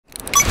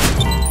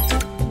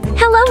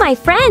Hello, my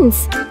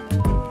friends!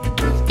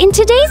 In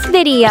today's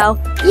video,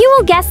 you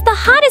will guess the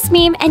hottest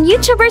meme and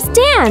YouTuber's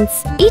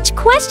dance. Each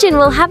question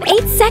will have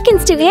 8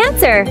 seconds to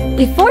answer.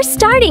 Before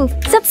starting,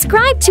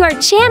 subscribe to our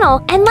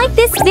channel and like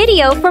this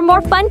video for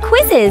more fun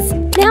quizzes.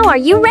 Now are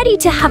you ready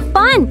to have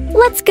fun?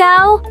 Let's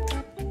go!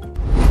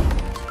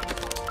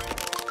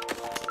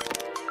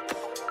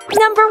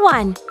 Number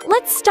 1.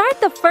 Let's start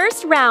the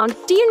first round.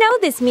 Do you know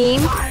this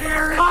meme?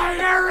 Fire,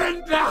 fire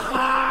in the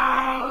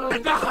house!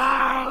 In the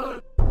house!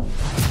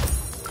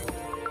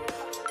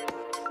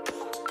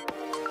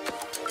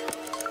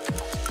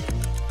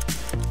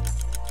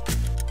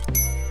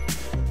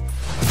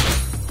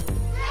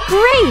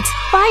 Great!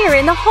 Fire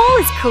in the hole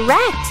is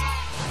correct.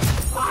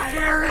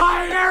 Fire,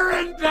 fire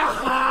in the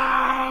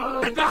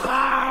house! In the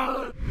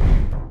house!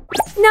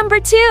 Number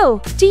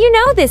 2. Do you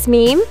know this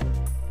meme?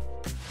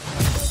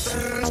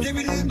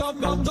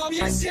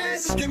 Yes,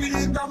 yes.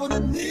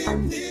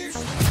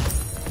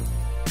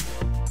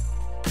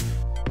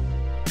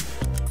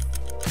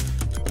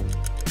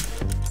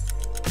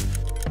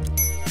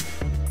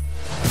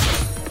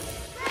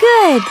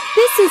 Good!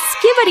 This is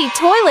Skibidi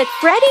Toilet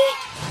Freddy?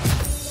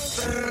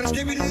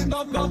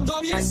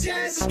 Yes,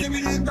 yes.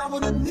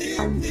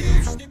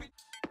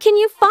 Can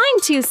you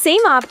find 2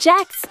 same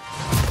objects?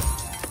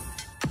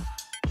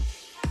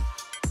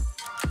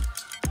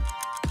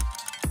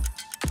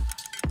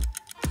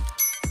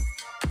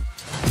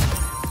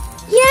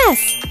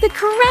 Yes! The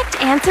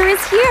correct answer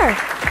is here.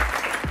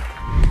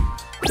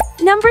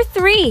 Number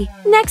 3.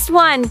 Next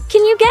one.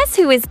 Can you guess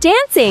who is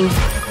dancing?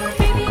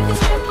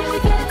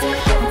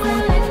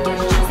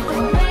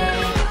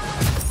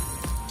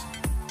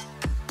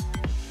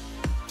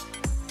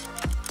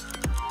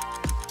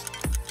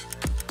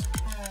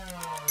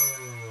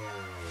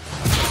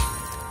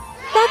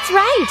 That's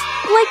right!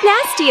 Like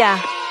Nastya!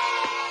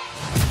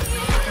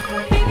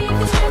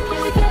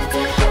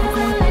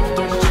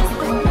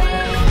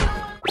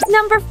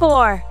 Number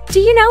 4. Do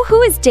you know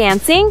who is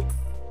dancing?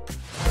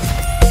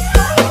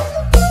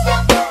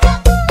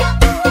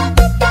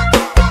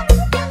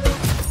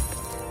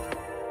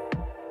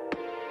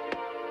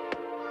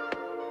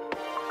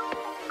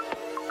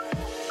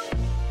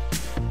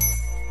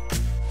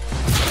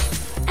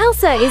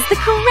 Elsa is the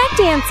correct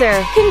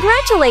answer!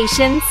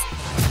 Congratulations!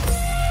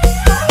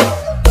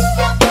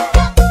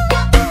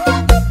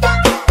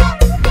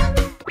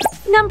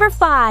 Number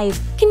 5.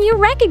 Can you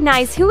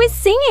recognize who is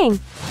singing?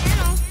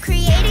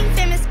 Creating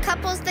famous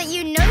couples that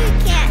you know you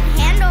can't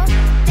handle.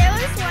 There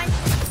was one.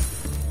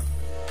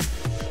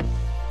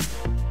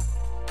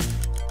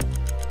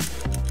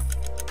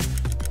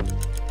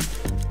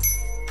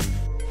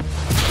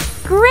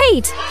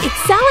 Great! It's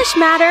Salish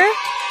matter.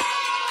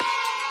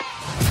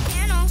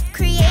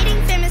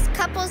 Creating famous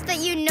couples that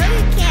you know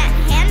you can't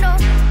handle.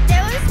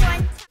 There was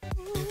one.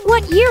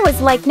 What year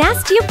was Like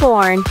Nastya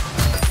born?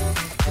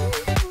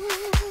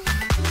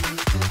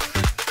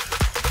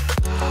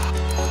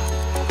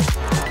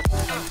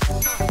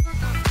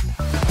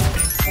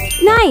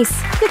 Nice!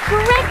 The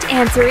correct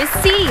answer is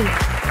C.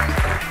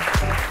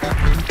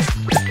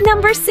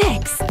 Number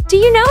 6. Do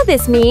you know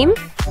this meme?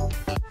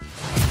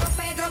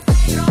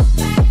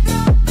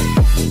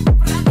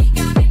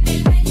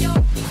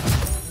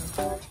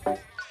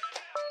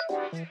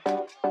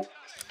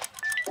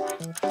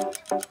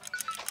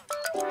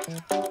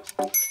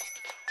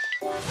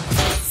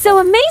 So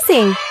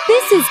amazing!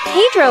 This is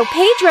Pedro,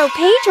 Pedro,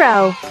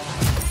 Pedro!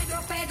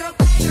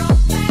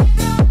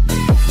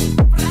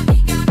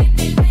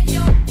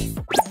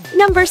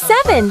 Number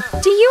 7.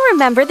 Do you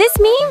remember this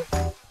meme?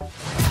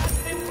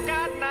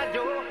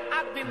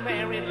 I've been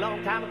married a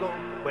long time ago.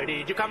 Where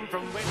did you come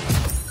from?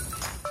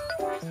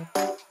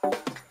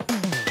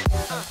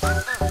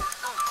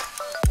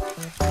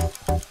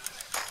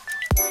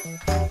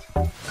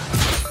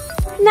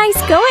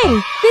 Nice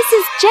going! This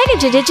is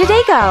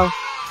Gegagedige.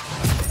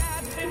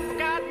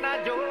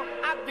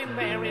 I've been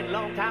married a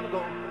long time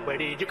ago. Where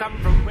did you come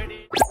from?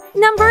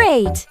 Number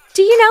 8.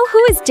 Do you know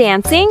who is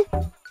dancing?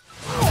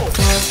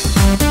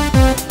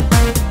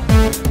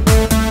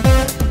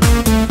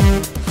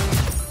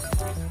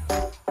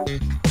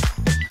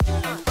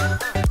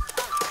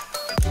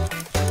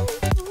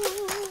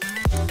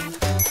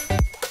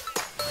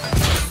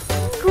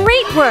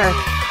 Great work!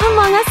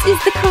 Among Us is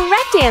the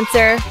correct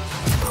answer.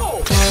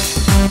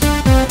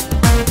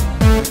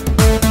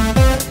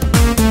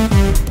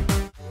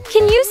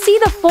 Can you see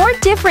the 4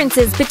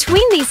 differences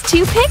between these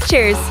 2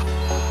 pictures?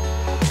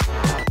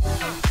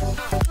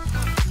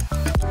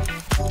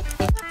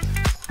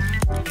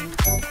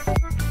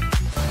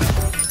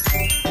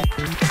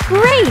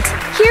 Great!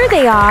 Here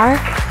they are.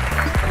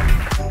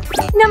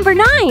 Number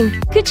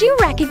 9. Could you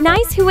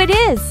recognize who it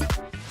is?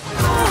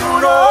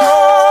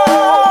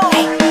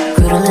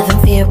 Couldn't live in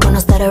fear when I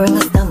stuttering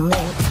or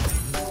stumbling.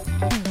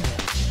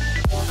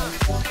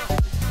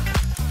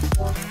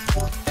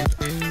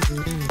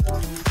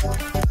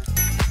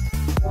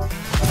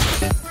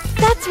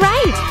 That's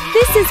right!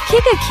 This is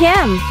Kika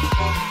Kim.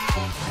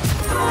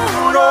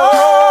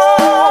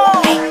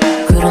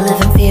 Couldn't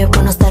live in fear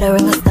when I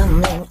stuttering or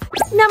stumbling.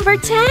 Number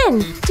 10.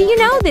 Do you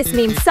know this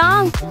meme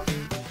song?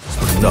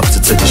 Enough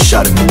to take a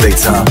shot in the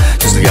daytime.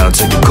 Just to gotta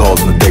take a call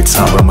in the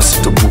daytime, but I'ma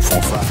set the roof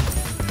on fire.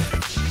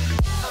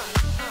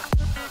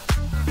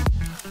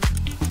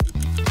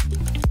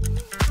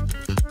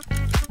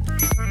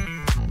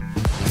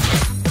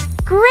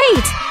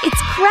 Great!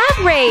 It's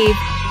Crab Rave!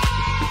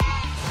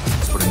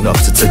 But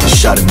enough to take a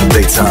shot in the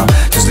daytime.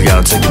 Just to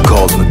gotta take a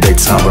call in the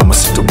daytime, but I'ma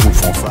set the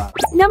roof on fire.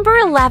 Number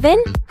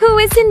 11. Who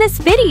is in this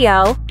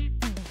video?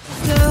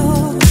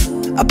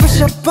 I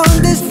push up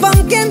on this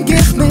funk and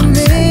give me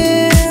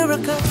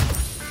miracle.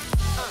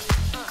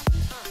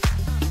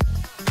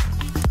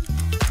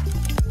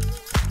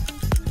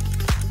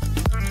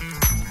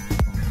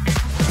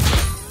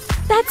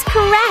 That's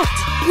correct!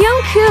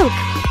 Jungkook!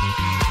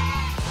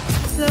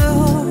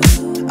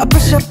 I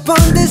push up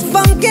on this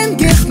funk and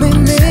give me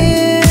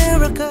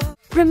miracle.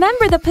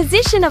 Remember the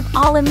position of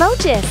all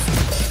emojis.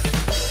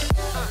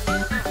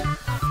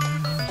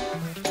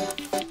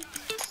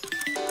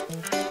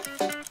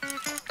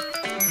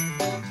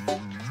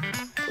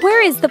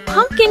 Where is the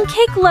pumpkin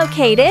cake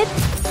located?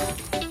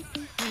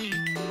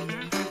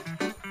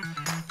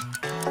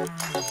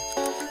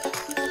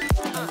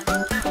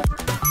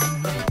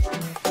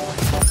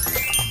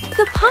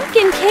 The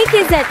pumpkin cake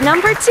is at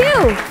number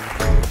 2.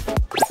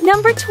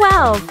 Number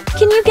 12.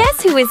 Can you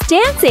guess who is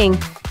dancing?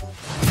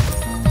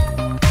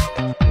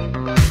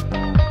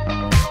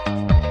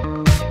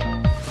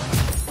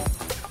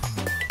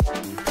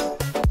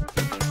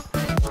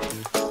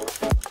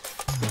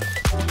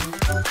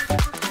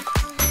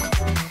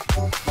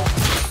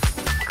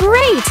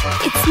 Great!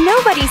 It's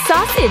Nobody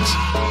Sausage!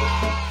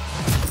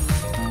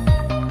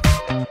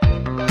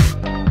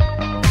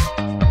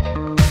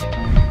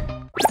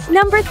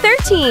 Number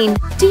 13.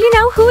 Do you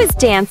know who is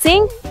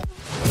dancing?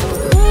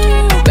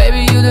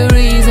 Baby, you the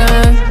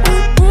reason.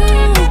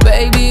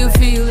 Baby, you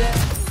feel it.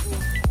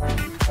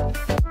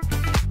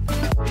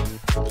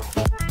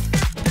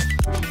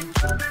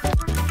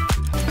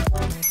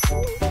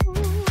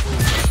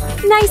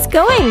 Nice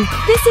going!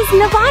 This is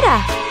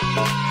Nevada!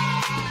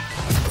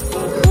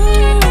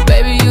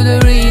 Baby, you the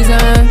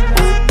reason.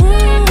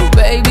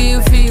 Baby,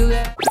 you feel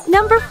it.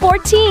 Number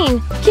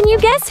 14. Can you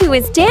guess who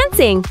is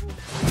dancing?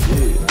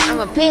 I'm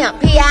a pimp,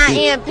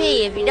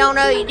 P-I-M-P. If you don't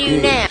know, you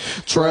do now.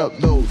 Trap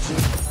notes.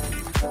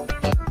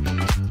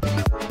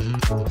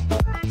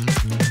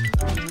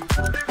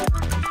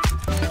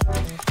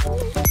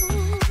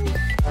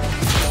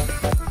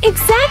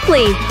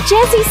 Exactly!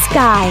 Jazzy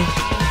Sky!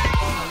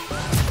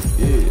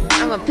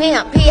 I'm a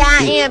pimp,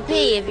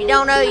 P-I-M-P. If you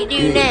don't know, you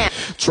do now.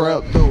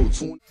 Trap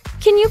notes.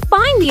 Can you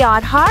find the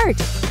odd heart?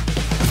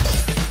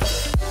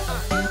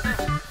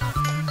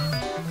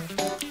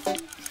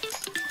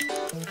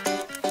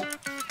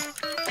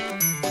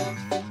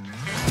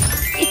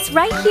 It's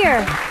right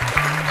here.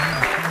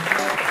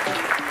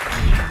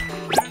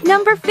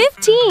 Number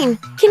 15.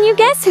 Can you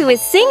guess who is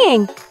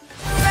singing?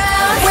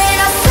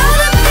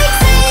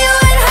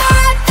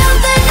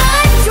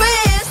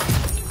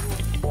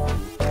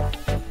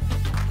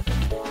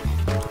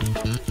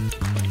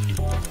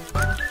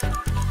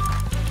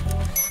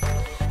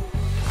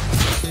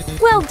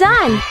 Well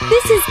done!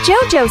 This is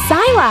JoJo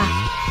Siwa.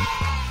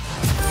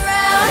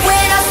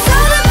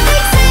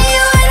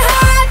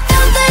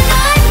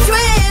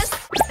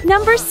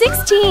 Number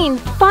 16.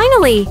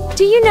 Finally,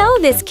 do you know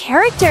this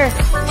character?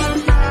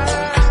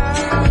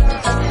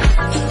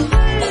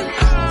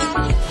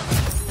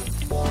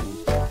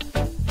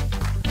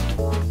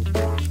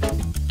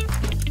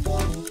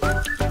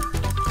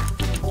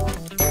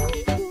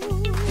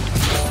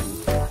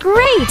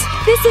 Great!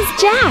 This is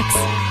Jax.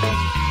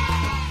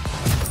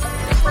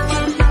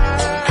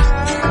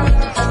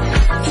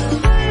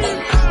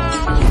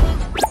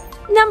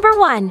 Number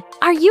 1.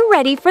 Are you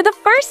ready for the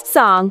first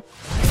song?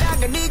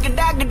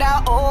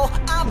 Oh,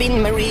 I've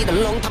been married a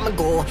long time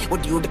ago.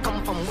 Would you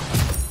come from?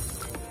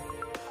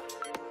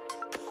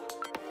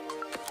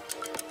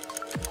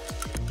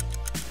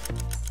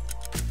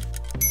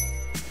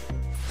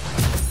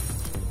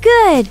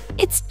 Good!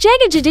 It's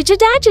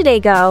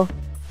Gegagedige.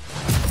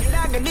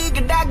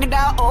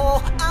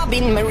 Oh, I've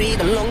been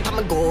married a long time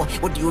ago.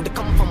 Would you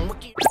come from?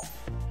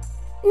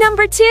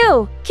 Number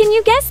 2. Can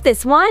you guess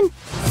this one?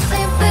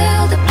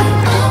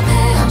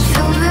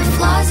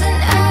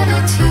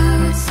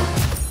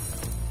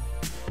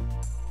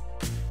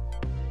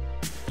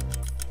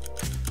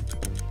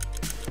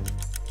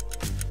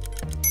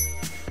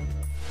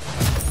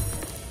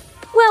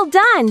 Well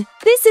done!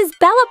 This is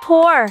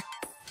Bellapour.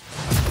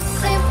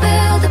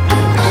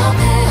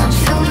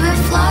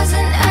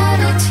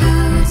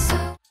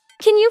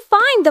 Can you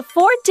find the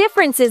 4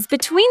 differences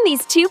between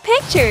these two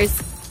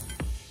pictures?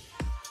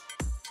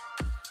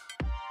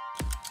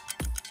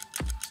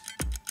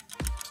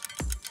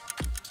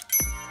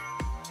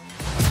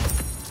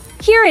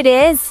 Here it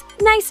is.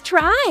 Nice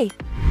try.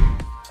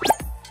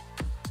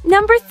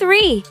 Number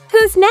 3.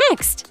 Who's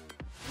next?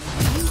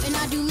 You and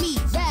I do me,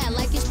 yeah,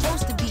 like it's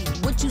supposed to be.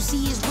 What you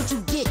see is what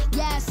you get,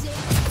 yeah, I say.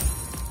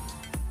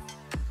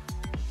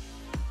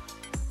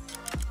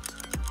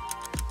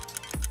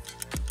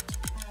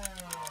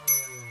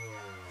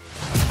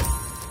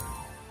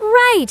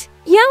 right!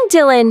 Young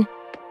Dylan.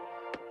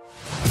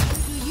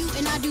 Do you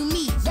and I do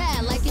me,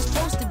 yeah, like it's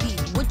supposed to be.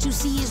 What you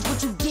see is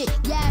what you get,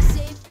 yeah,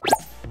 safe.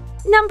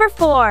 Number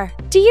 4.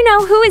 Do you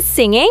know who is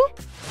singing?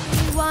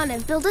 We wanna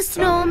build a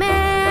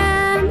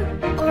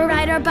snowman or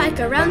ride our bike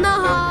around the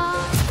hall.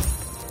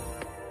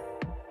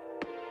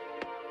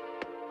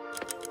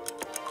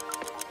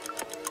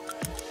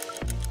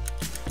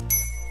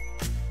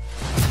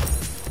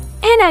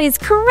 Anna is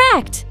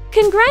correct!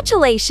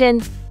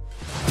 Congratulations!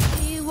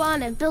 We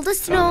wanna build a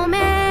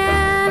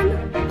snowman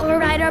or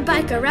ride our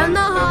bike around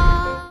the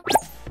hall.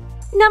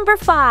 Number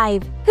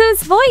 5.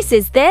 Whose voice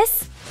is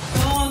this?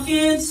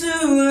 Talking to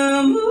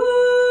a moon.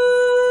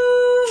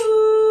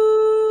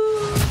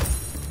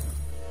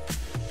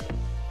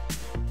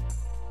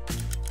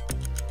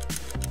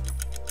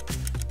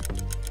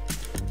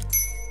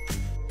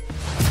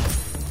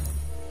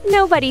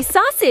 Nobody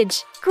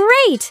Sausage.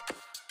 Great!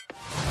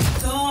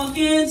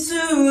 Talking to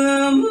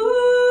a moon.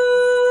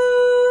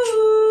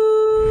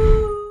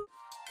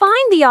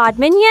 Find the odd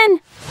minion.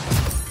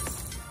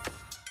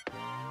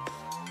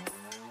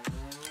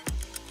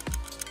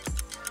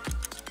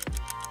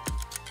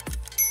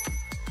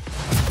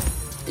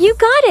 You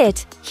got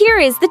it! Here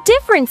is the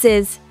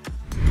differences.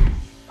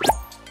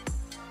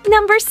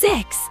 Number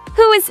 6.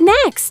 Who is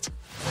next?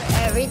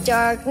 Every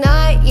dark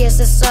night, yes,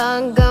 the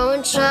sun go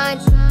and shine.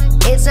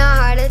 It's not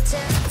hard to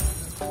tell.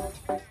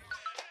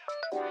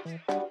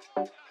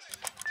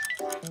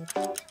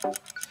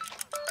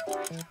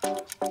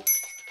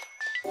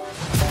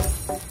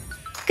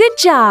 Good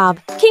job,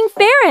 King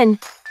Farron.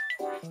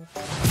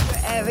 For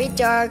every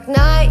dark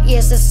night,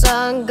 yes, the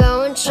sun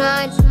go and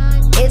shine.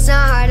 It's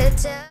not hard to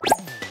tell.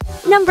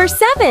 Number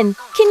 7.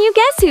 Can you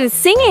guess who's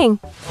singing?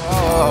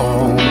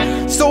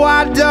 Oh, so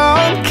I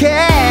don't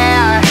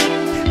care.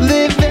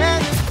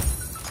 Living.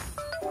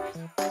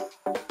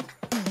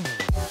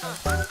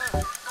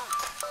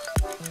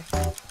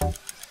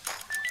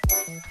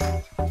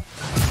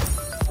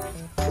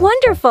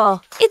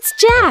 Wonderful! It's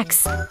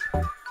Jax.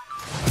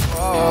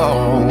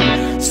 Oh,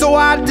 so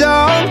I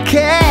don't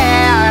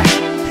care.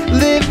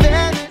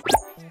 Living.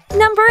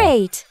 Number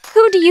 8.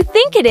 Who do you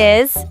think it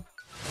is?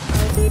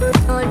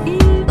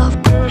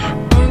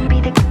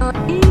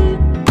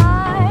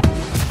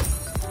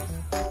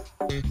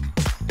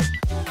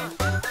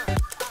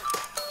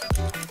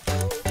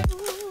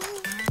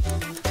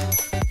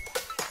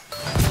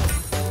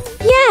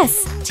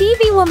 Yes!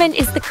 TV Woman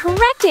is the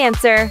correct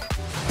answer.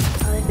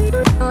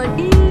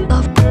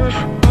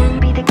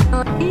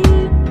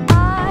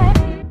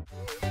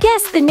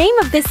 Guess the name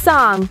of this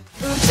song.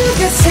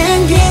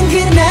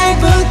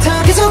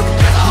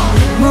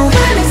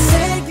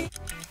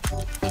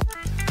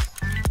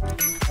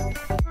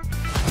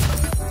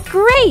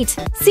 Great!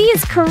 C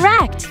is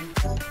correct.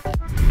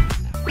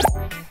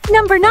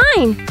 Number 9.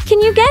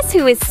 Can you guess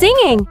who is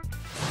singing?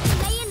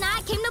 Day and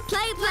night came to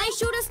play,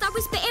 shoot and stop,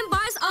 we spitting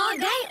bars all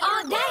day,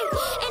 all day.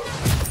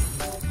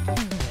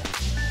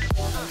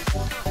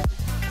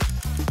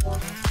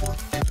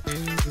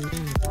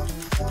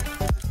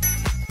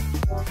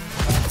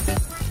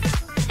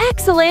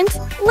 Excellent!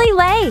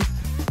 Lele!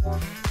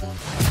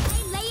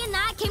 Day and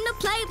night came to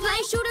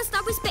play, shoot and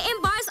stop, we spitting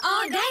bars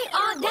all day,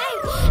 all day.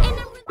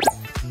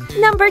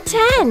 Number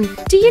 10.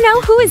 Do you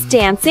know who is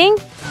dancing?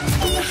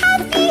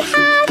 Happy,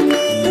 happy.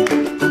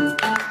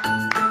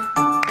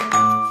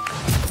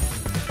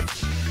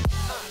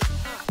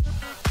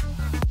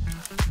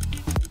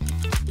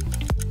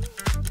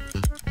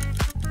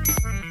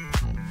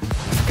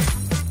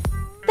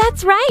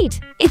 That's right!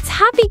 It's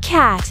Happy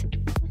Cat.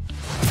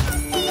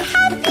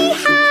 Happy,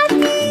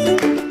 happy.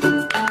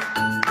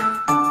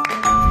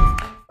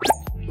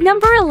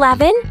 Number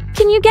 11.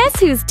 Can you guess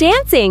who's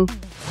dancing?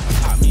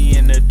 Pop me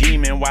in the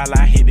demon while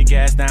I hit the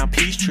gas down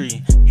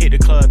Peachtree. Hit the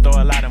club,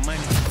 throw a lot of money.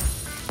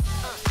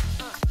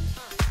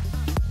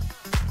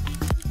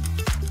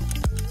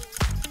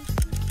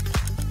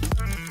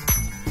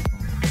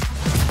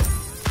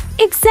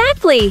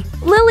 Exactly!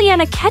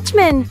 Liliana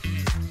Ketchman.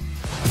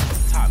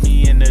 Top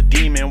me in the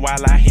demon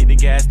while I hit the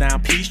gas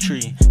down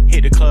Peachtree.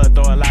 Hit the club,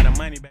 throw a lot of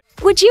money back.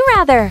 Would you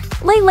rather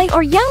Lele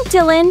or Young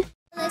Dylan?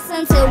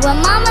 Listen to what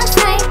mama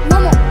say,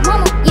 mama,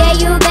 mama. Yeah,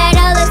 you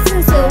better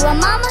listen to what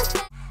mama say.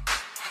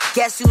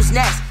 Guess who's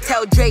next?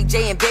 Tell Drake,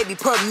 J, and Baby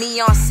put me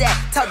on set.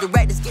 Tell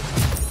directors get.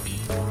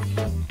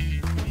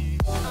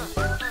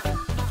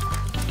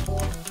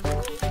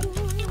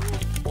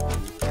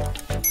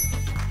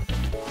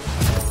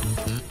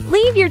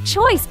 Leave your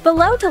choice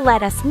below to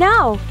let us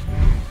know.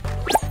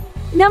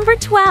 Number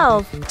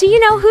 12. Do you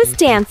know who's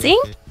dancing?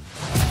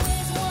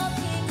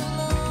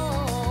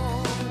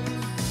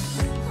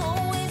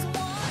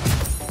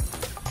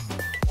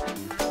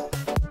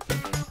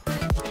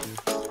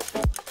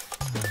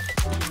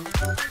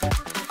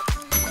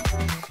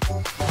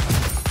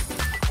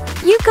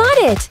 You got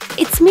it!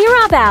 It's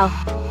Mirabelle.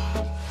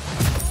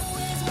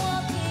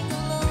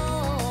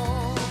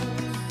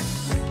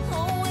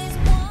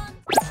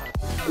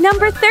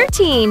 Number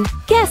 13.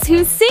 Guess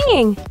who's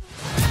singing?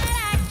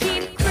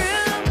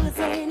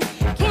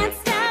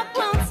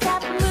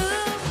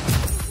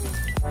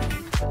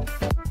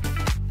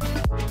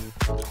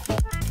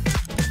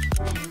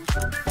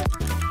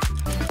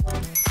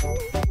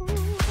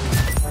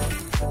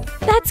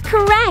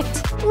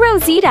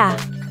 Rosita.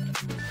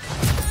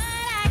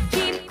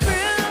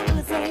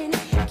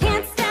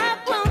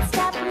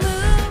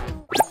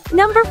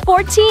 Number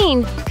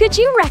 14. Could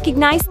you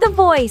recognize the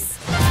voice?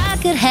 I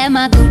could have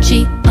my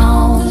Gucci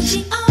on.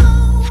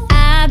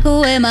 I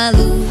go wear my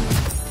Louis.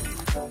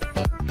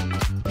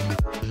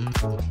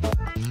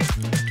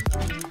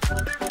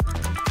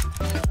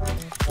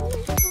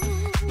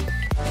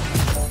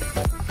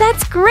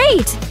 That's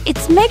great!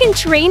 It's Meghan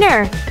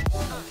Trainor.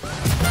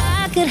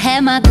 I could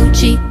have my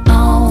Gucci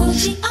on.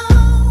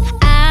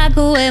 I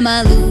go wear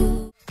my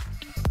Louis.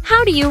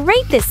 How do you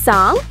rate this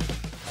song?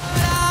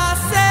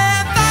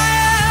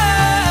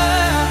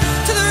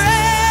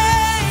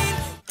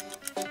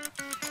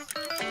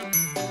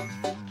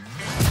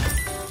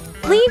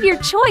 Leave your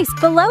choice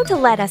below to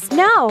let us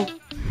know.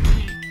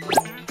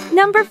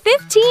 Number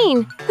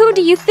 15. Who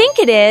do you think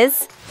it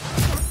is?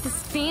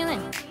 This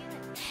feeling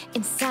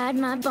inside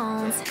my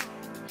bones.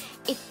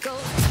 It goes.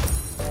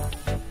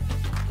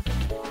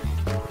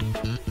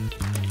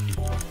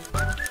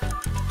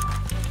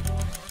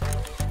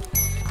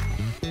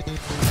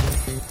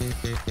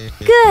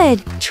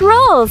 Good.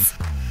 Trolls.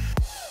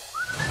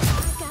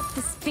 I got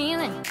this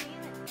feeling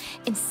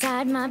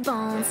inside my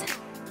bones.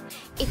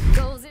 It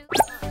goes.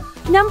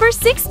 Number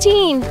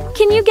 16.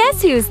 Can you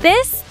guess who's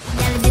this?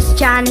 Yeah, they're just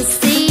trying to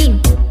see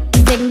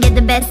if they can get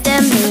the best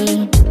of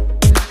me.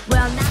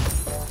 Well, now.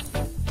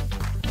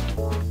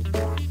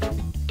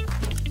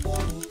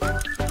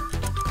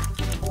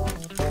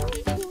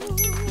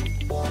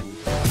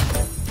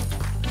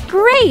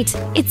 Great!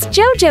 It's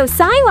Jojo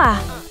Siwa.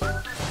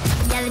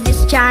 Yeah, they're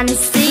just trying to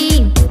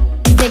see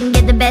if they can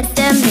get the best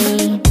of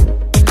me.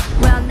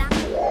 Well, now.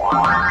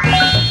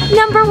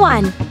 Number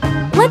 1.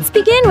 Let's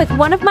begin with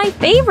one of my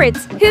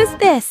favorites. Who's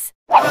this?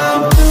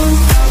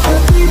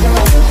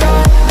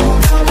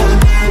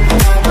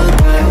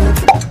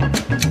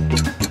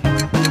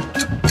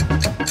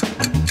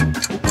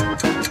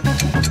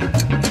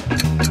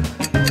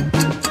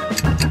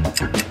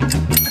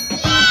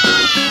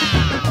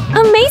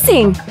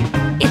 Amazing!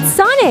 It's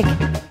Sonic!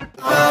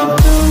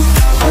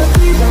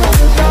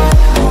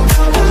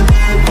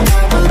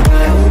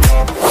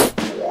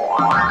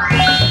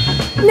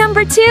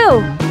 Number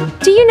 2.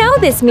 Do you know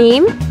this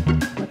meme?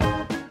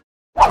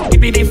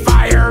 Keep it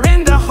fire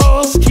in the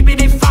holes, keep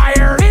it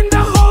fire in the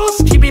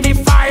holes, keep it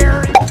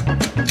fire.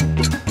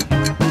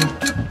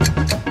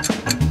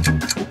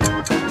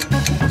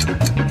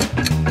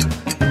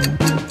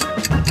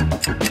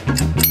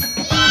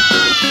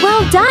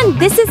 Well done!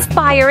 This is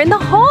Fire in the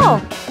Hole!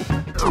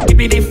 Keep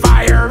it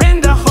fire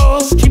in the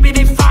holes, keep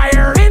it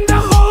fire in the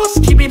holes,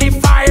 keep it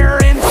fire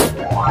in.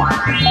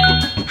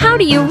 How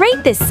do you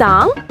rate this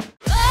song?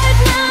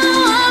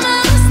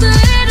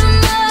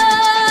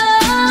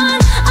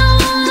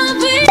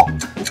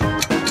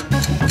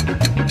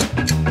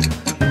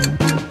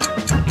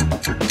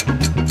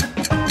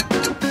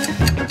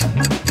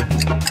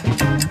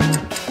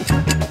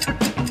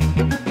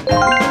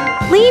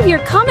 Leave your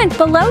comment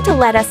below to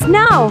let us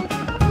know.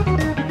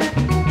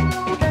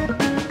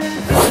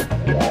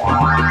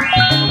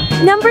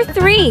 Number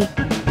 3.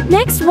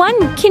 Next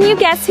one, can you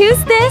guess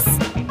who's this?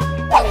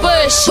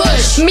 Push,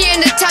 push. Me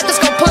and the top that's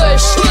gonna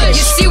push.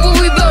 You see what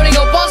we building,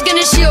 our walls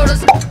gonna shield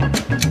us.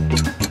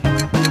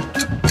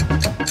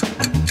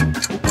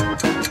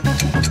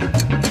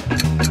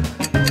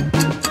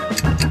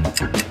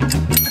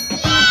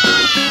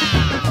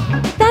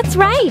 That's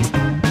right!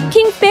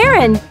 King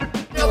Farron!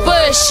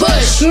 Push,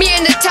 push. Me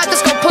and the top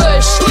that's gonna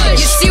push.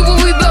 You see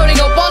what we building,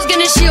 our walls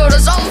gonna shield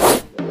us.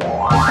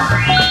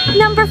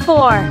 Number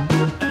 4.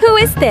 Who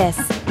is this?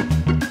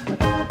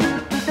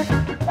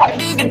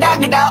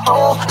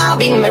 Oh, I've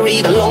been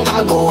married a long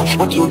time ago.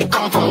 What year to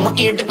come from, what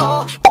year to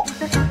go?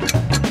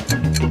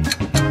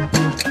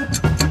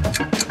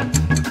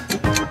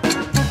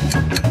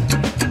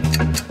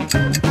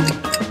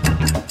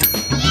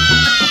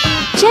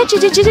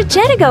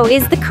 Gegagedige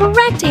is the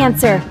correct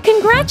answer.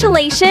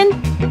 Congratulations!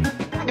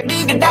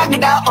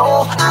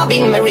 Oh, I've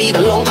been married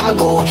a long time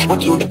ago.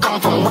 What year to come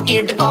from, what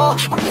year to go?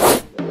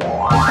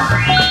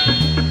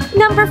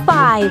 Number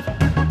 5.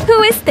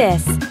 Who is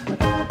this?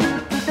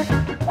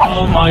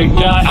 Oh my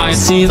god, I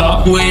see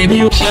the way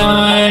you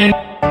shine.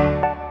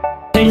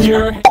 In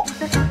your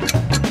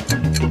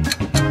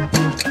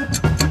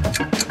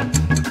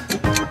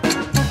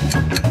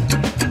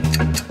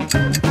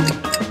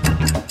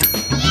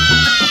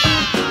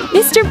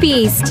Mr.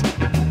 Beast.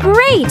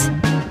 Great!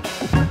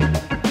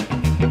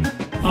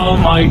 oh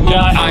my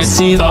god, I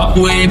see the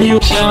way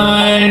you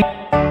shine.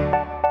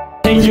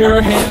 In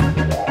your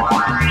hand.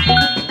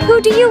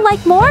 Who do you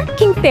like more?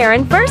 King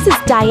Farron versus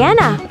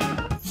Diana.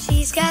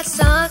 She's got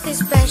something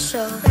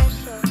special.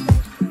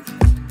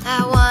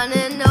 I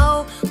wanna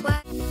know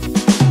what.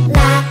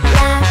 La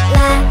la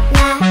la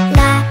la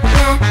la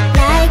la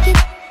like it.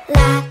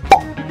 La.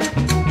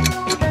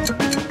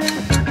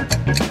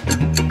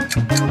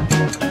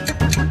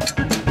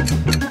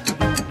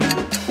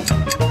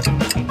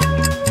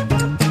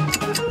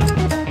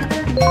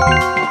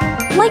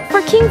 Like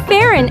for King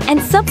Farron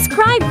and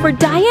subscribe for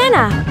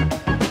Diana.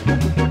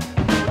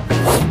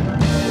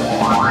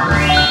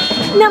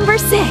 Number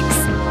 6.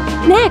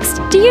 Next,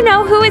 do you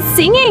know who is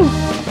singing?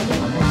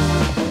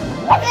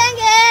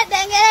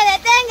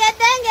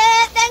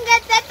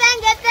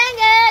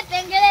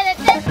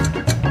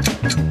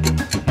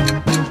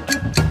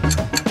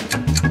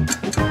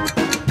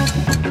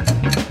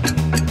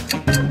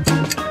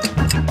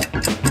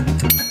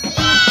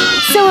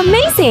 So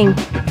amazing!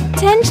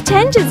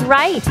 Tenj is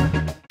right.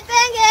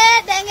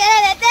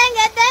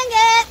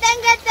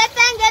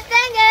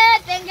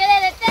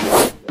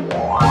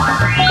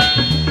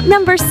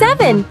 Number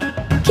 7.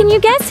 Can you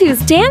guess who's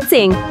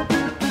dancing?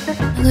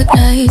 I look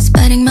nice,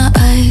 batting my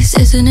eyes.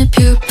 Isn't it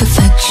pure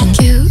perfection?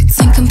 Cute,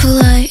 think I'm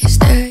polite.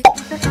 Stare.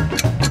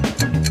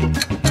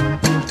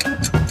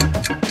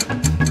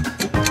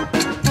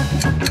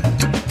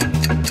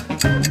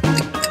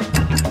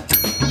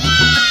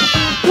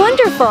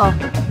 Wonderful!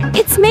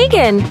 It's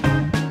Megan.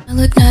 I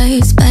look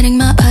nice, batting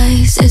my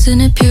eyes.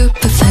 Isn't it pure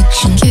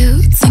perfection?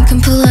 Cute, think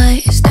I'm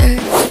polite. Stare.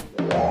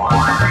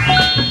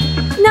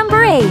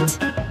 Number 8.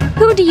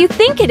 Who do you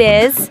think it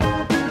is? Yeah,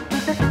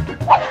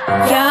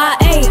 I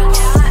ate.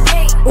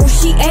 Oh,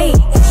 she ate.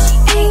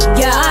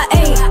 Yeah, I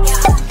ate.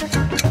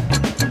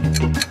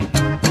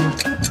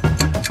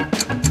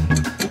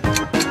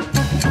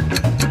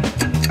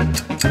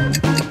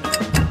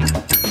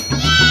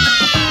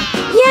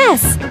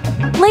 Yes!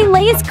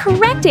 Lele is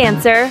correct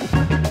answer.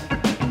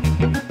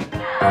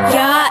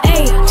 Yeah, I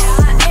ate.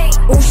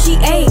 Oh, she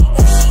ate.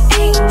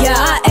 Yeah,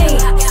 I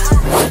ate.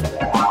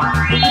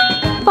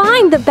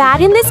 Find the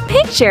bat in this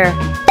picture.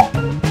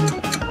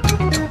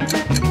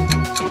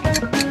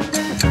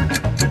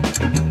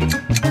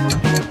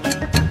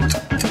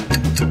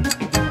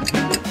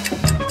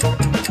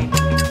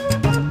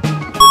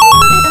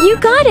 You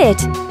got it!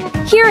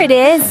 Here it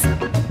is.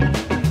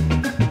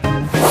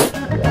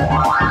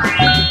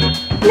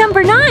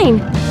 Number 9.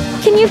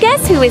 Can you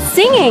guess who is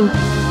singing?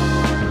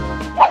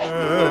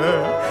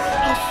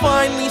 I'll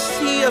finally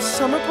see a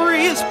summer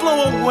breeze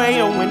blow away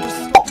a winter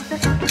storm.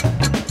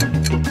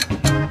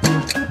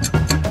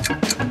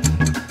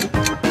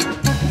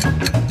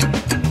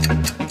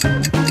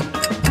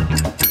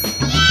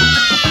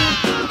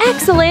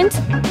 Excellent!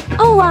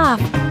 Olaf.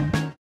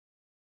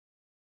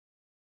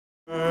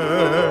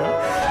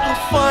 I'll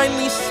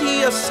finally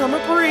see a summer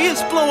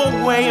breeze blow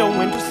away a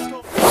winter storm.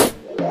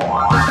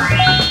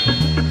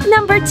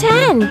 Number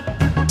 10.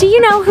 Do you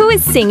know who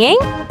is singing?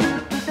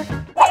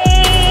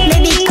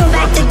 Maybe go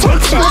back to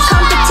Texas. The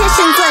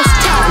competition's less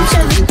tough.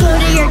 Just go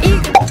to your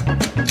ego.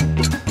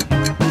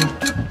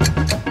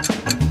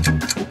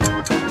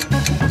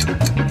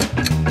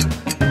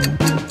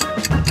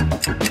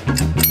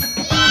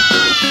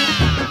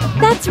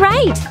 That's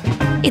right!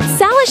 It's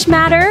Salish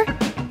matter.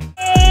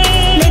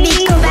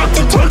 Maybe go back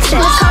to Texas. The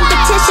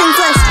competition's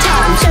less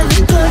tough.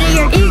 Just go to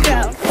your ego.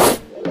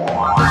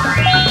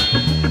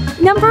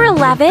 Number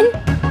 11.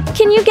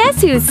 Can you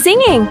guess who's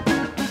singing?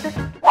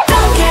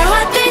 Don't care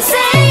what they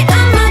say,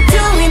 I'm not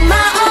doing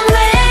my own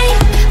way.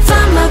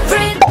 Find my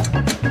friend.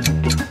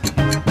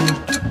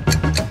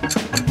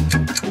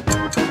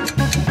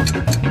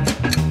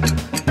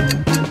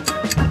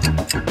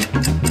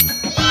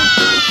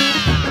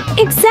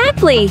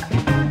 Exactly!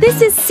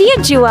 This is Sia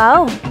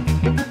Duo. Don't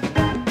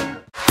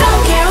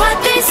care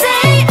what they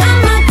say,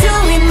 I'm not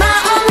doing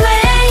my own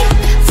way.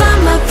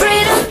 Find my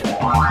freedom.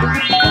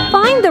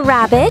 Find the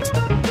rabbit.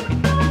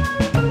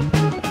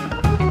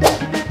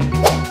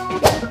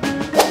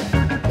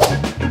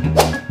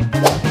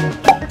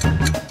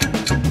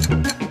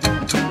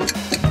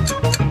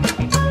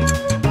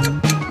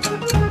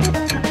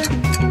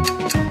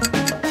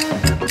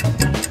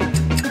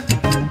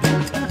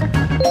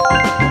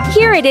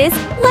 Here it is,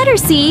 letter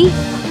C.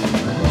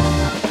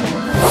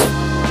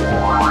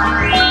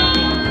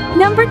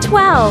 Number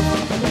 12.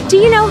 Do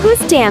you know who's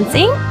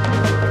dancing?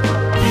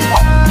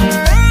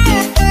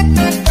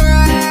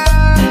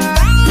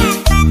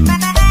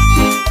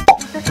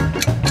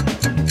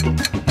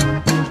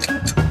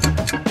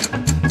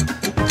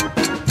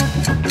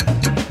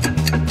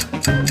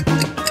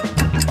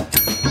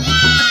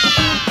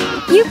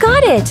 You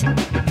got it!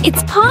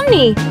 It's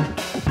Pomni.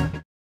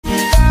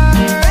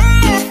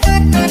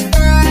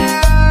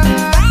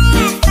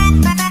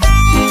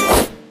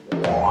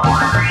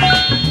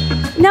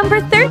 Number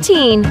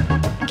 13.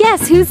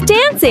 Guess who's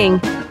dancing?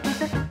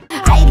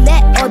 I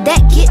let all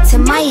that get to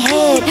my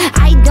head.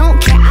 I don't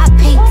care, I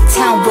paint the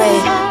town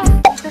red.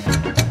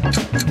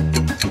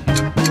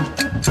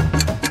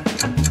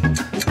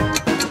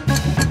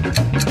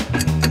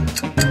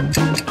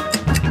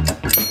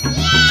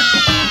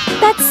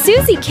 That's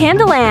Susie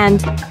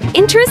Candeland.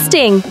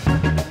 Interesting.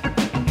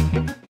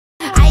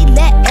 I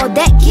let all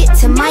that get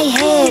to my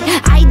head.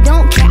 I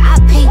don't care, I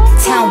paint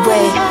the town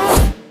red.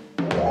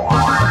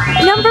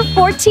 Number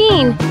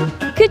 14.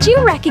 Could you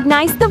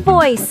recognize the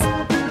voice?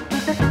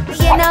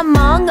 In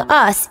Among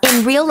Us,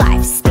 in real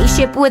life,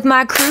 spaceship with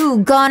my crew,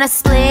 gonna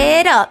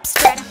split up.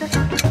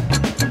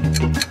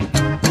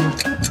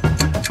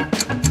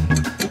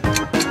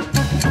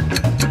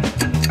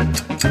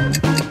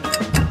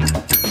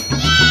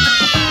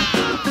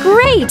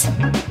 Great!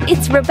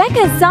 It's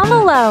Rebecca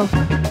Zamolo.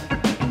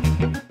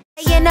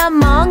 Begin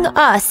among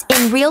us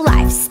in real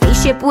life.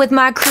 Spaceship with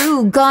my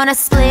crew, gonna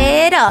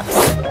split up.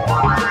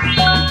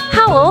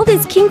 How old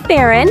is King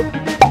Farron?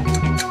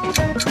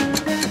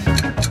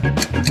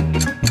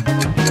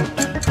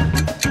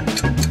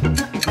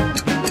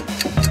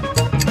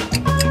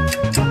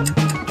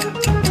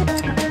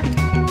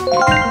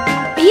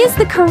 B is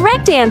the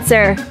correct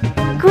answer.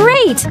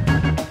 Great!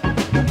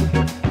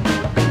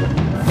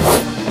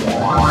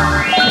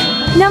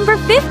 Number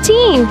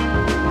 15.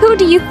 Who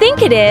do you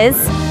think it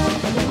is?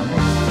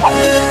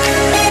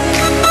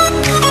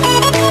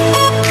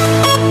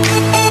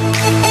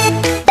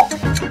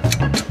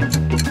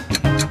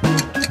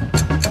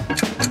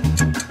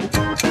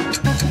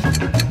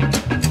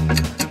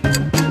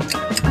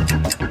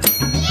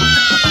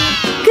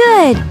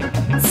 Good!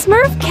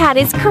 Smurf Cat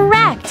is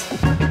correct.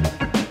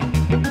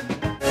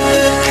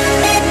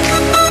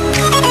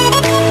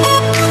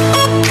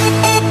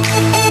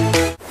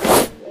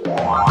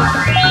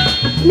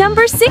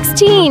 Number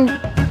 16.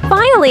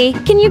 Finally,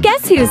 can you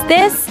guess who's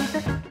this?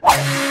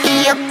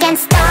 You can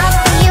stop,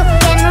 you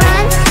can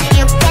run,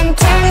 you can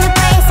turn the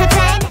place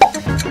upside.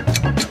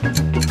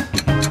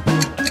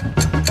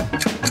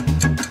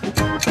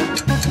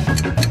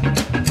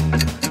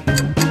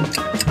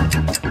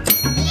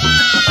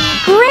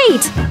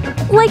 Great!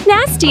 Like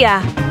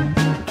Nastya.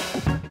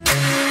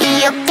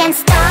 You can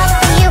stop,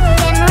 you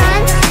can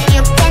run,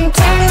 you can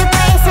turn the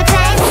place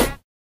upside.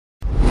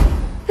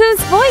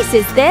 Whose voice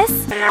is this?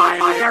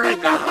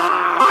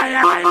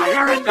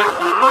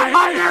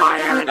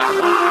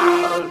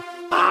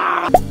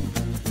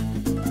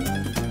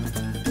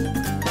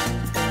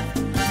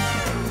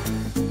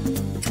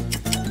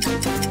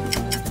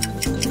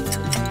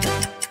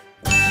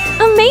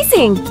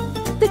 Amazing!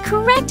 The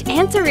correct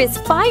answer is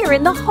Fire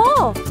in the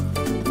Hole.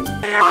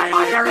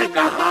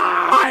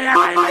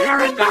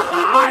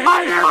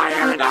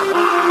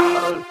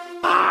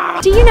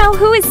 Do you know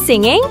who is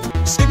singing?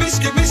 Skibby,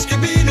 skibby,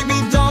 skibby,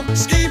 dibby, dop.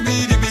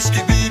 Skibby, dibby,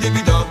 skibby,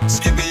 dibby, dop.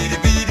 Skibby,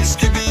 dibby,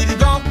 skibby,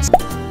 dop.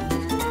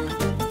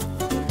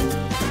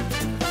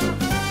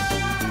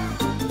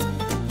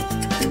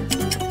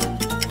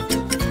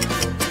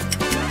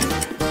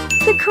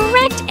 The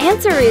correct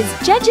answer is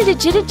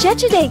Gegagedige.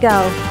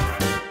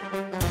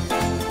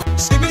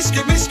 Skibby,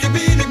 skibby,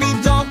 skibby, dibby,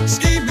 dop.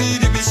 Skibby,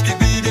 dibby,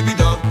 skibby, dibby,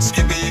 dop.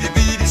 Skibby,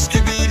 dibby,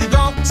 skibby,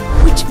 dop.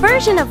 Which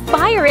version of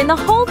Fire in the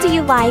Hole do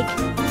you like?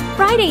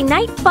 Friday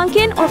Night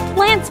Funkin' or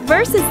Plants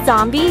vs.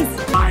 Zombies?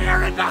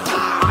 Fire in the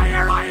hole,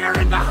 fire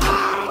in the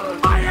hole,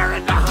 fire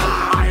in the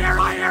hole,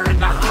 fire in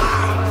the hole,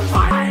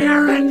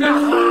 fire in the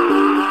hole,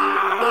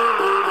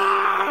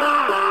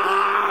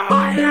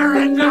 fire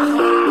in the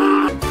hole.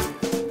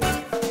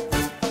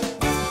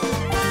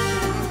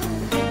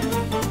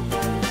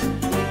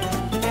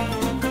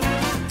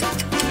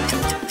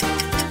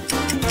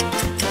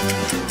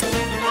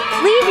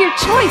 Leave your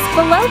choice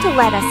below to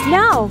let us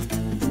know.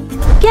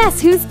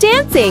 Guess who's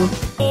dancing?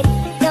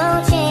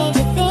 Don't change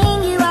a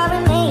thing, you are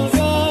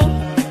amazing.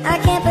 I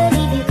can't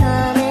believe you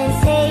come and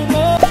save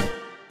me.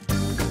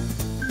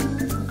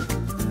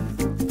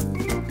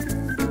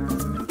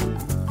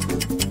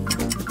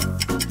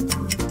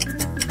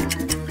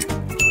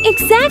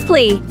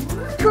 Exactly!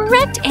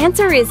 Correct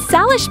answer is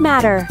Salish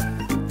Matter.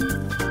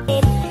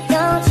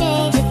 Don't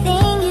change a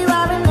thing, you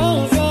are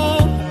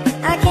amazing.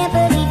 I can't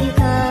believe you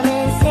come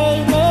and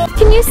save me.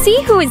 Can you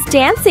see who is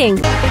dancing?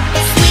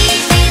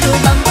 Sweet little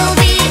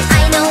bumblebee,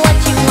 I know what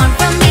you want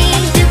from me.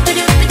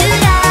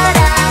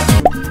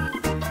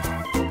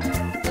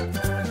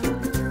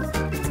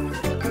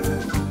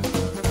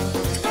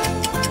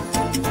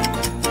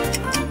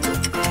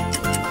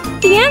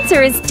 The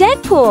answer is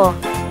Deadpool.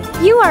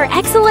 You are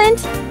excellent.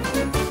 Sweet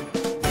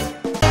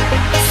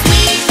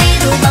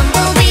little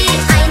bumblebee,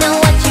 I know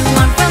what you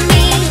want from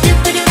me.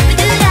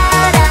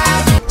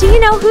 Do you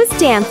know who's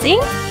dancing?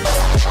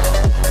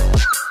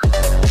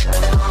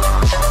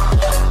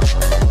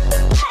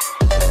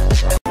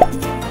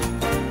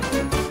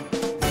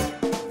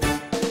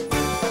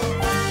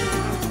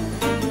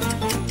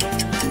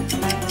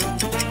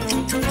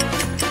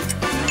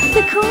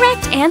 The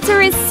correct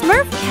answer is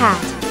Smurf Cat.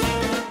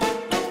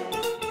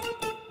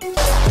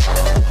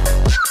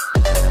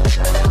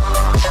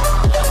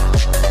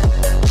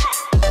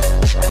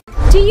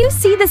 Do you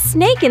see the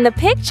snake in the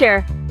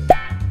picture?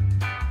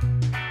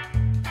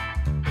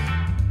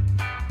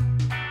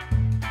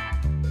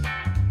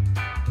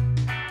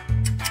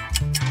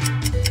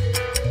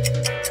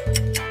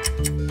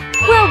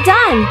 Well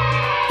done!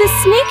 The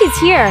snake is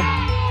here.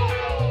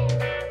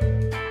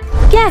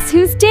 Guess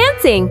who's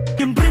dancing?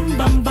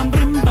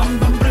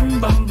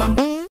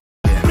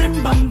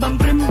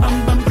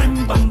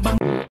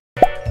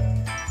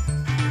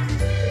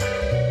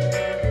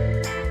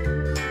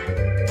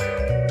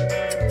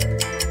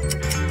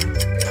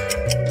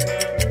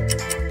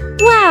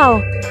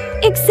 Wow!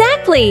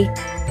 Exactly!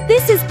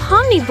 This is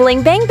Pomni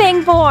Bling Bang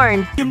Bang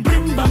Born!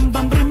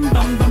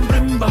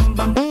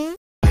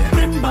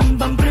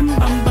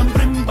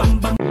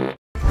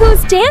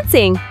 Who's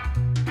dancing?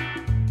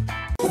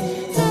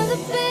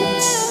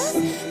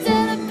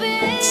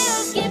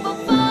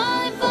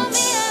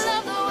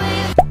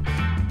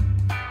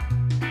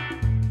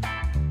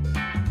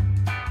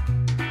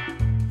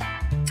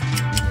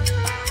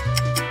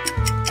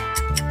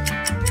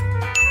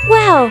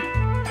 Wow!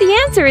 The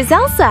answer is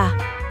Elsa.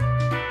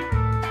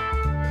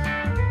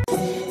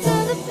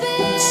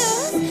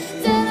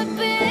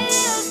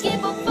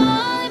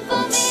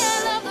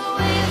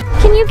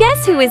 Can you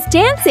guess who is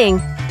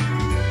dancing?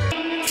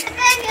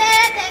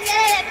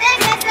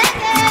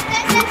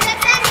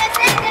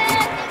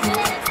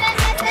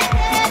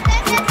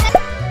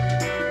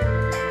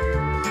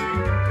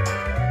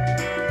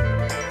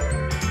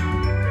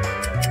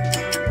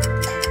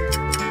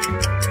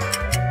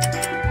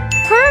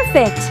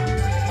 Perfect!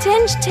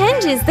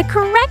 Tenj is the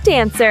correct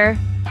answer.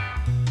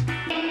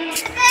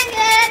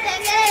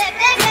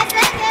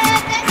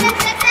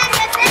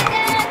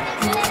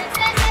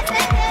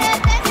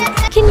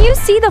 Can you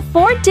see the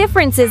 4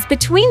 differences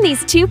between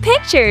these 2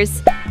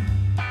 pictures?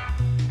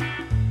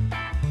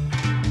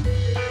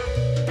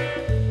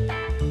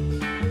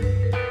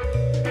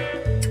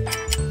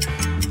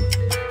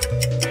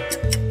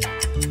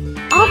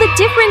 All the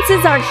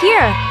differences are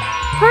here.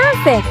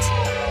 Perfect!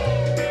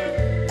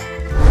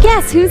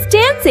 Guess who's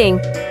dancing?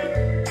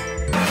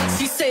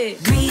 She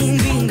said, green,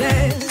 green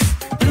grass,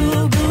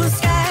 blue, blue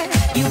sky.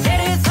 You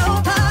better throw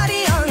a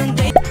party on a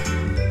day.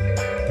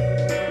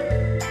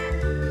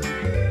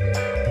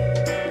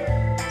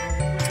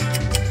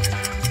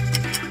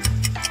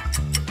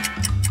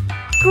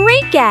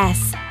 Great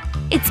guess!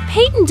 It's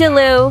Peyton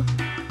DeLu.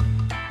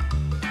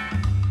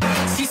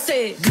 She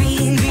said,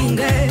 green, green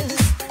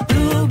grass,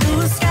 blue,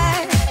 blue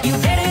sky. You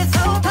better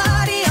throw a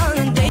party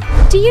on a day.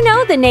 Do you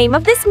know the name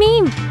of this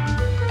meme?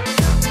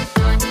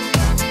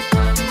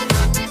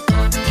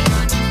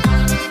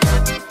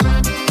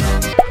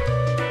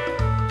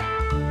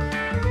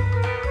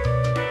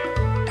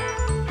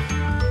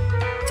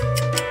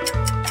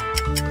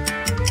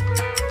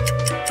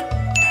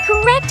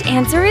 Correct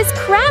answer is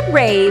Crab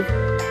Rave.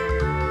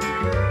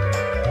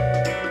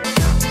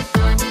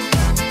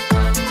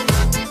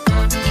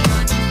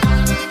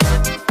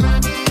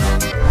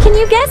 Can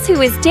you guess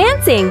who is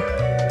dancing?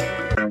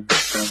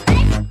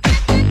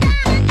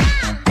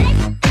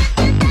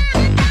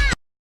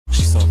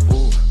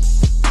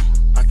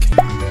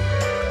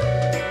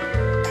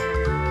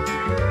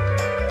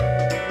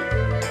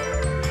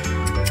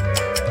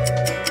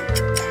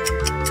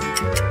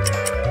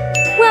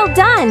 Well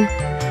done!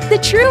 The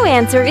true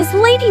answer is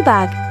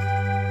Ladybug.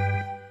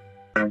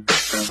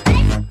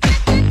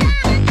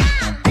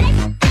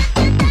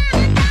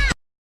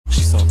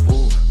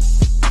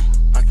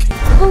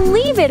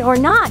 Believe it or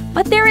not,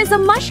 but there is a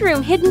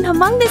mushroom hidden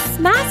among this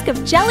mask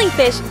of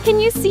jellyfish. Can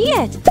you see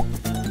it?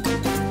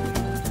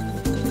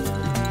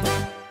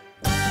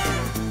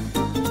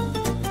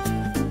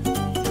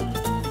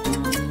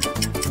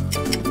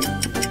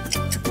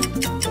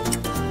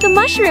 The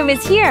mushroom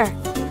is here.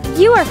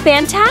 You are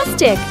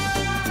fantastic.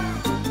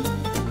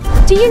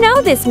 Do you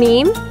know this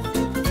meme?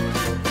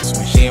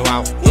 When she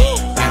walk,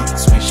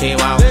 bounce when she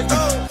walk,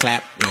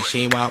 clap when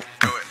she walk,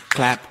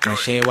 clap when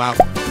she walk.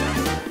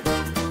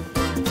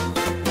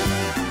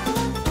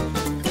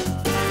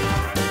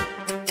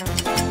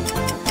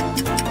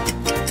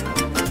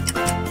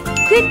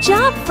 Good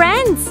job,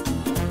 friends!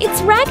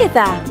 It's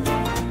Ragatha.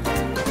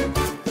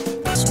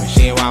 When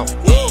she walk,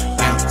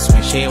 bounce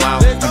when she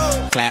walk,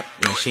 clap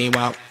when she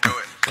walk,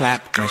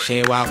 clap when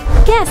she walk.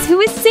 Guess who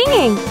is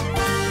singing?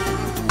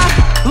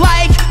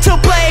 Like to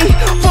play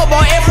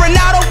football. If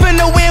Ronaldo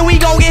finna win, we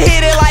gon' get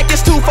hit it like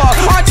it's too far.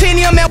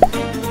 Artinium and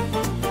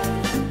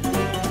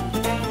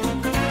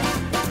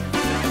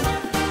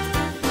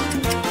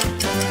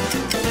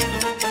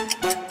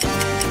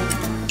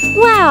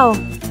Wow!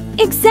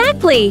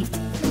 Exactly!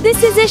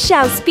 This is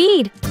Ishao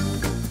speed.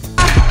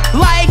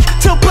 like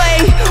to play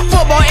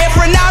football. If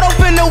Ronaldo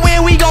finna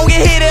win, we gon'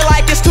 get hit it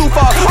like it's too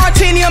far.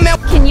 Artinium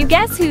and Can you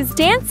guess who's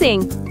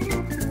dancing?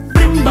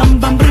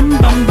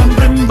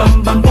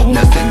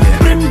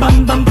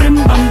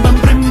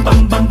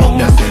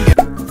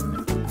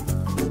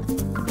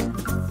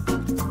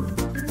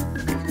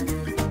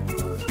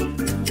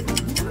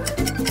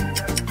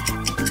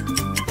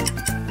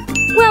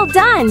 Well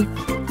done!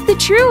 The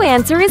true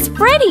answer is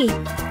Freddy.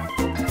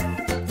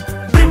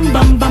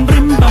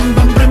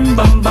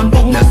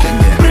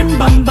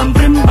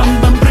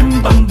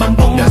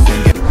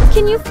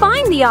 Can you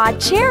find the odd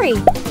cherry?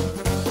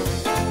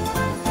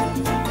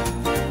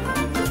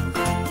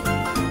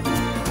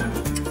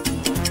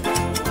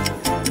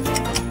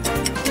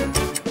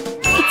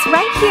 It's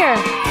right here.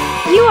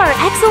 You are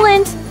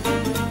excellent.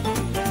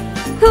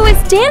 Who is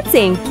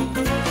dancing?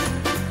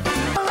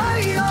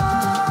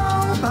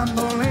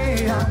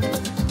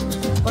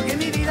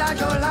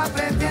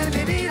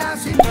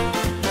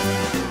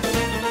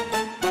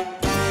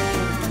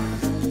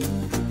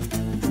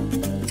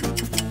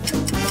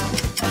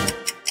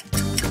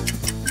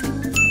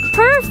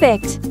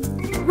 Perfect!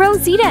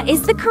 Rosita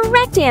is the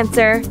correct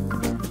answer.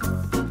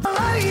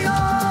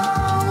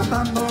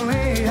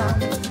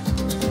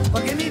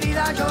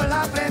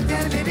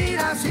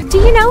 Do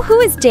you know who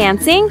is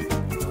dancing?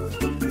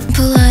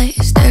 Polite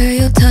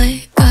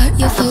stereotype, got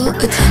your full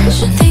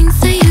attention. Thinks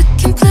that you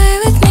can play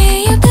with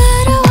me, you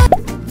better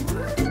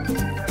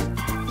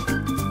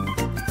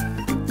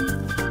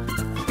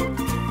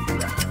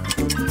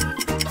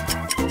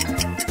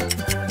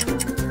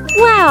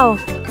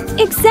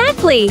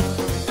Exactly!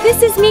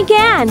 This is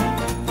Megan.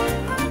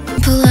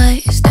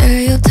 Polite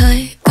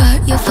stereotype,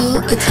 got your full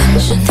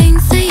attention.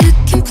 Think that you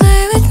can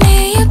play with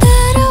me, you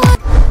better watch.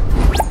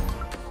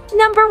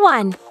 Number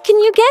 1. Can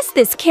you guess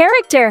this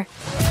character?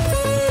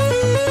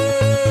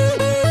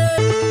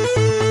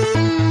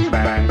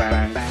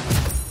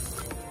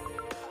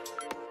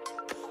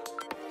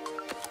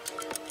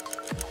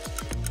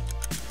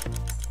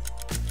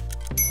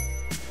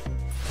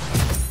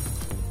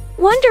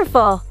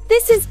 Wonderful!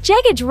 This is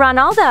Gegagedige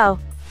Ronaldo.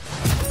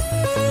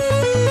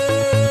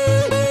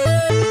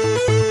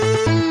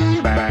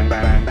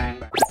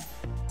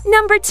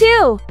 Number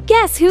 2.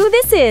 Guess who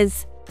this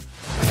is?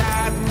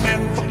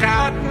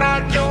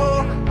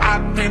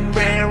 I've been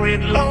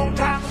married long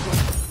time ago.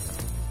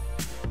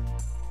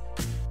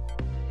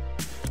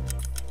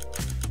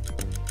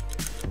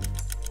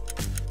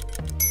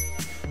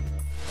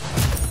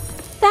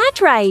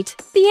 That's right.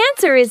 The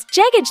answer is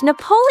Gegagedige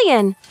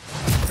Napoleon.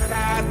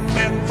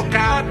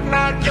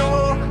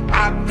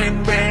 I've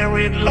been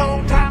married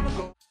long time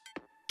ago.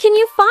 Can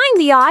you find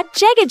the odd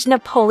Gegagedige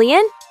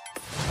Napoleon?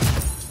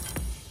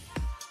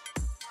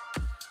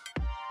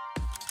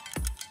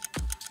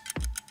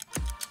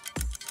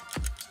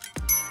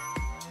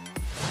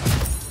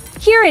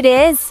 Here it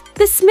is,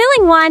 the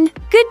smiling one.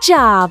 Good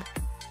job.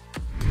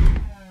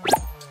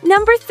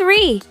 Number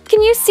 3.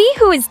 Can you see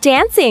who is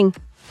dancing?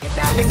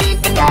 I've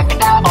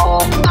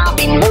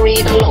been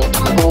married a long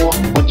time ago.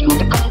 Would you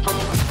come from?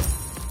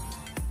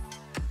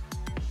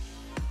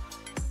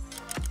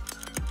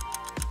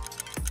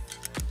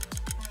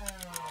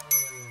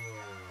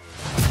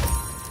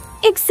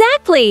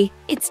 Exactly!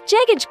 It's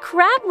Gegagedige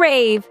Crab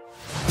Rave.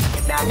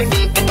 I've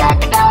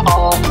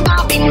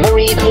been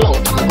married a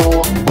long time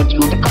ago. Would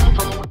you come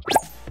from?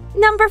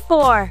 Number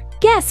 4.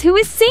 Guess who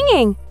is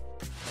singing?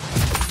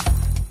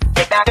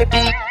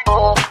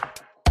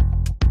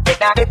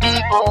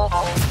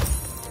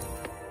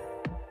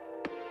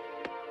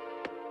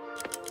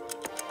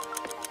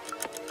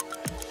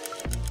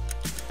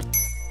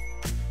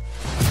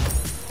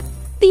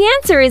 The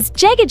answer is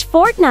Gegagedige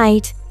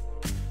Fortnite.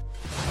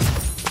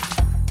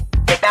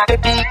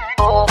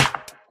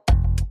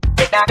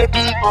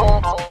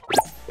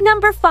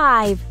 Number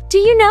 5. Do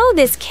you know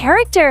this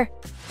character?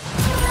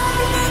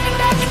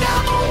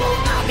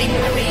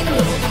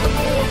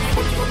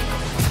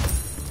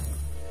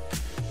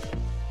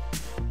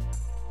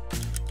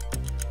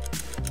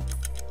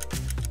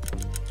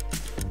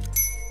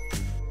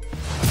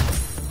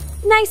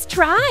 Nice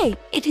try!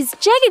 It is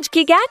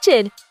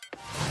Gegagedige.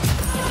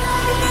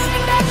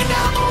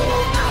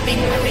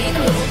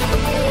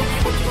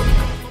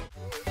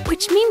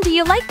 Which meme do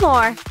you like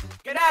more?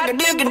 I've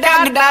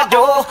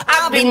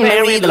been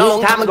married a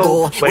long time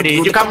ago. Where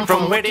did you come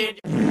from? Where did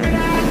you?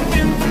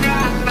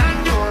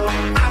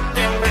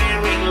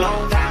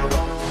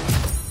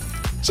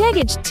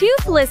 Gegagedige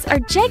Toothless or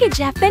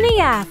Gegagedige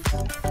FNAF?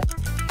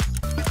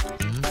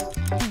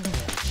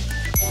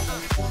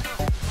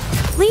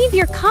 Leave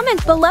your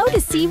comment below to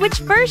see which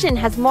version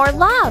has more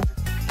love.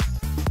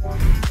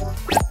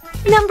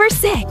 Number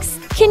 6.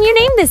 Can you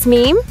name this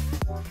meme?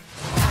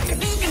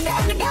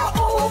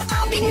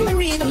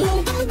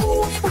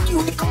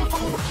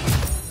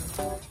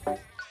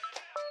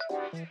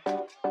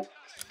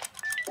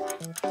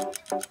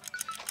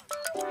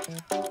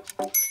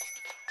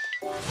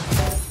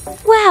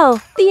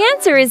 Well, the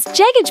answer is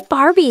Gegagedige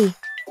Barbie.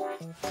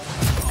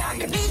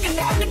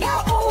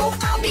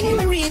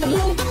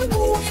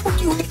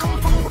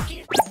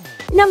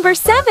 Number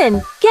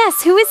 7.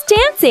 Guess who is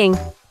dancing?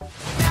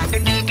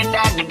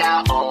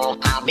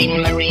 I've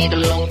been married a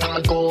long time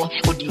ago.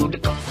 Would you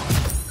come?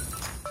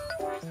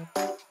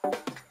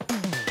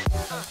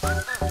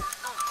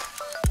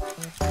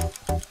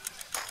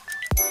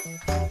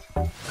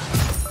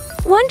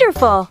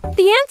 Wonderful!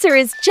 The answer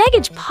is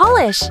Gegagedige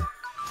Polish.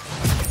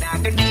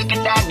 I've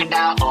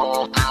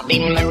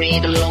been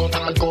married a long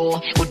time ago.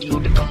 Would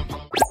you come?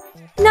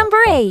 Number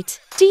 8.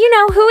 Do you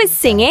know who is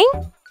singing?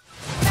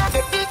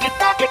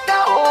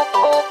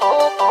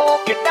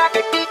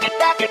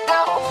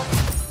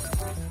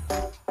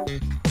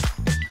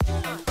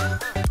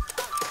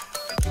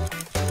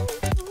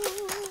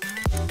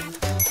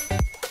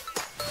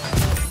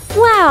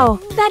 Wow,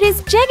 that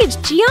is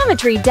Gegagedige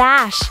Geometry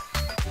Dash.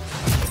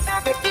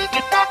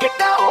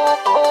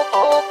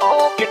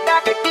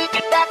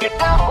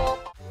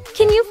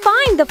 Can you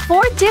find the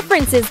 4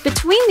 differences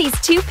between these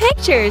 2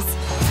 pictures?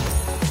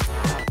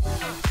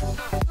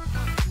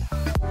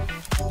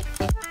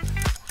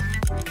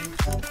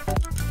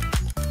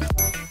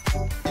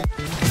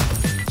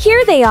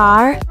 Here they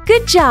are.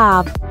 Good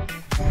job.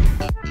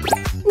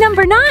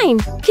 Number 9.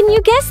 Can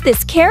you guess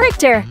this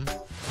character?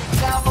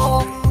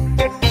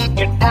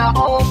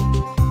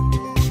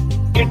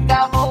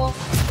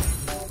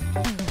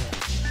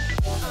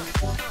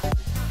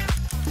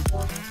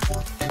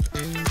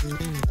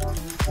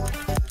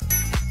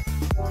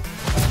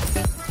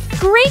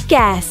 Great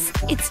guess!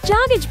 It's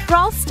Gegagedige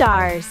Brawl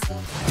Stars.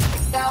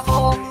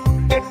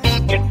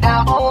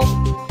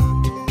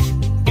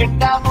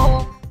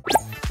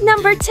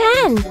 Number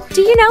 10.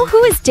 Do you know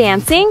who is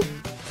dancing?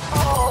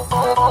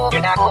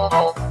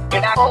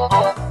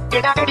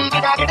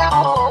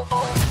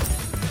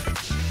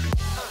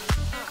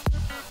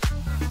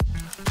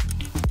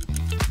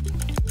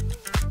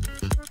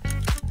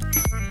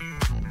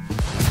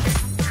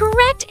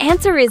 Correct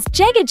answer is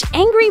Gegage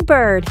Angry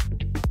Bird.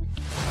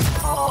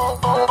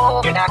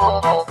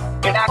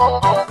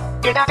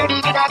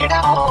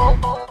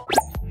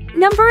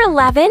 Number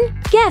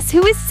 11. Guess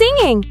who is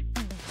singing?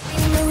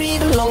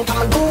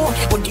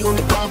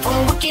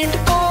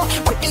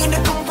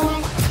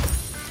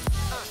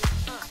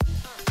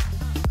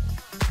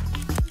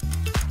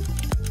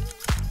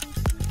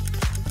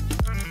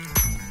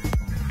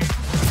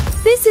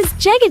 This is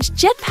Gegage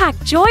Jetpack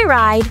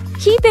Joyride.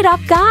 Keep it up,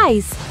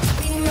 guys.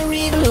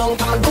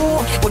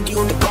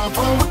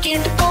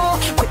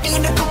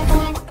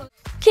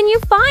 Can you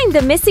find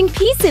the missing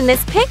piece in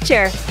this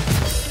picture?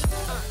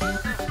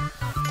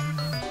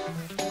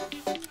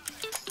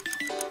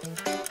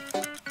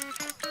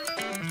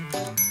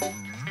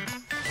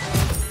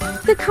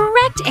 The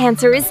correct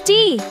answer is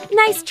D.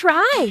 Nice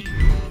try.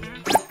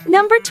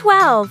 Number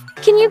 12.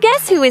 Can you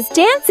guess who is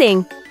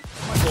dancing?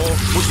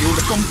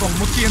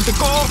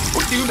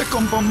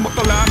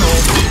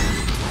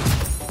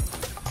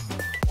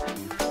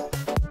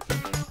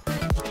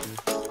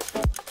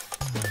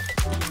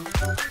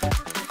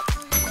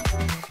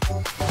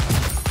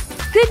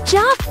 Good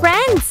job,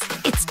 friends!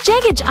 It's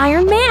Gegage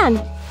Iron Man.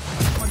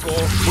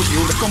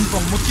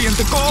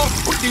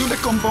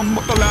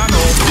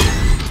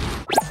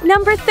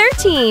 Number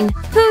 13.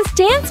 Whose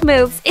dance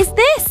moves is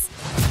this?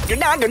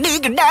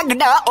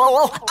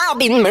 Oh, I've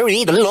been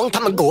married a long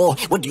time ago.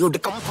 What do you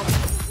come from?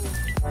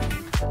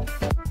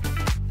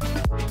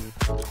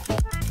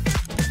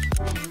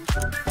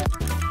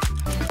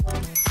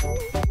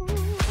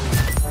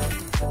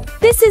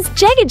 This is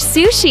Gegage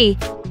Sushi.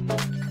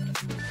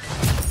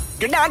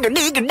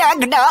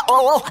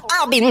 Oh,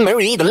 I've been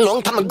married a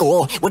long time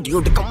ago. What do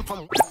you come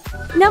from?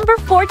 Number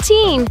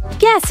 14.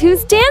 Guess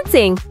who's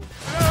dancing?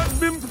 I've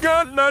been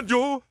forgotten now,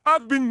 Joe.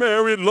 I've been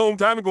married a long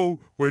time ago.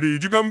 Where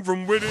did you come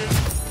from? Where did...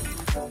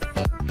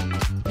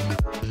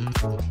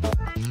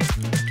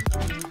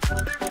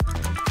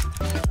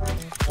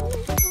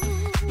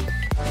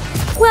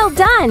 Well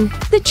done!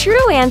 The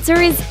true answer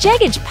is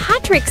Gegage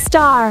Patrick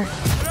Star.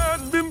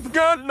 I've been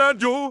forgotten now,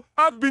 Joe.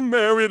 I've been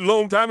married a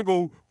long time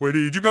ago. Where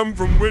did you come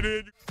from? Where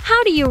did you...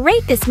 How do you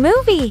rate this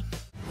movie?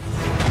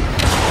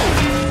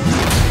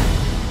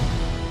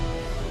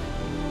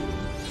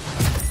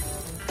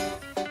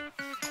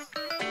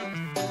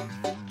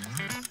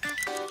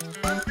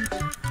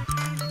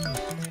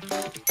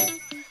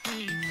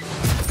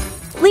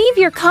 Leave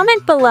your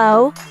comment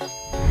below.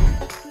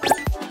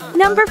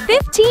 Number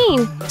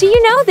 15. Do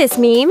you know this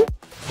meme?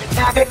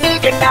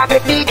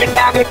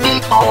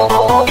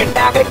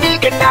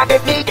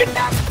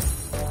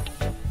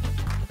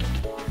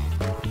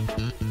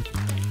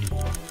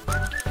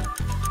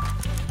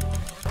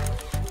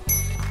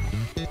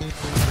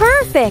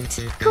 Perfect!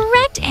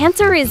 Correct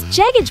answer is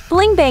Gegage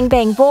Bling Bang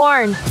Bang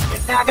Born.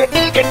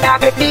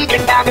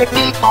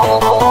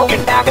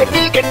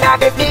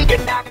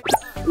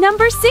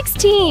 Number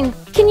 16.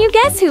 Can you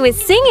guess who is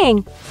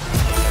singing?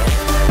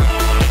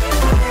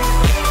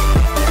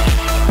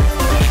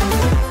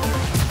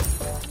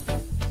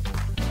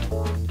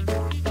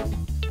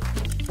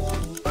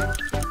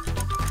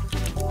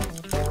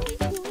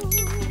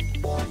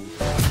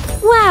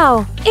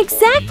 Wow,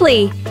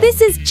 exactly!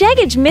 This is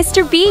Gegage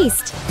Mr.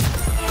 Beast.